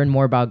to learn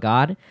more about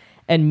God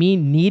and me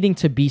needing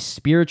to be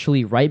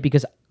spiritually right,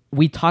 because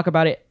we talk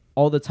about it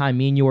all the time.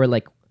 Me and you are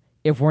like,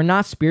 if we're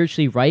not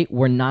spiritually right,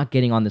 we're not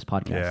getting on this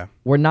podcast. Yeah.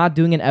 We're not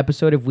doing an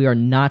episode if we are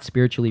not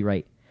spiritually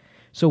right.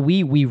 So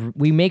we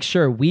make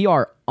sure we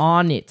are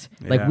on it.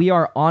 Like, we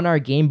are on our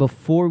game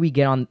before we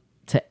get on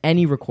to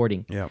any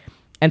recording. Yeah.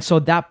 And so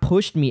that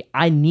pushed me.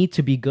 I need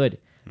to be good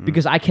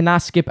because I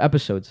cannot skip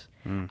episodes.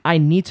 I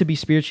need to be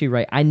spiritually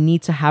right. I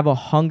need to have a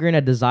hunger and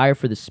a desire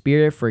for the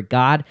Spirit, for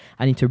God.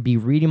 I need to be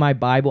reading my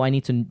Bible. I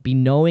need to be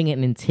knowing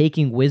and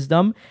taking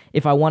wisdom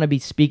if I want to be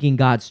speaking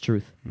God's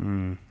truth.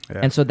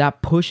 And so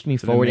that pushed me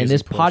forward. And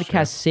this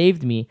podcast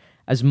saved me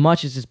as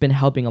much as it's been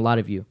helping a lot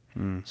of you.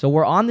 So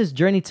we're on this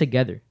journey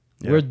together.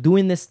 Yeah. We're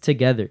doing this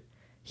together.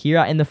 Here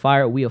at In the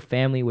Fire, we a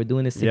family. We're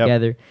doing this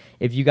together.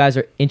 If you guys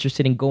are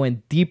interested in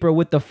going deeper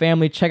with the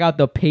family, check out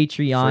the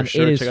Patreon.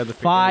 Sure. It is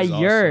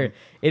fire.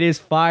 It is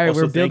fire.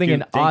 Also, we're building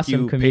an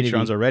awesome community.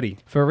 Patrons already.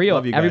 For real.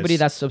 Love you guys. Everybody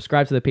that's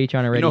subscribed to the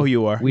Patreon already. You know who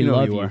you are. We know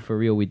love who you. are. For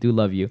real. We do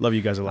love you. Love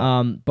you guys a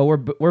lot. But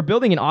we're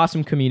building an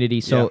awesome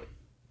community. So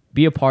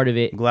be a part of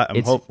it.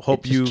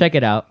 Hope you check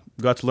it out.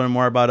 Got to learn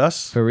more about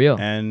us. For real.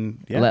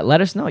 And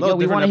let us know. Yo,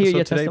 we want to hear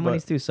your today,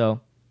 testimonies too.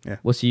 So yeah.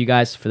 we'll see you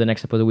guys for the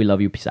next episode. We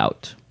love you. Peace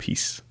out.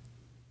 Peace.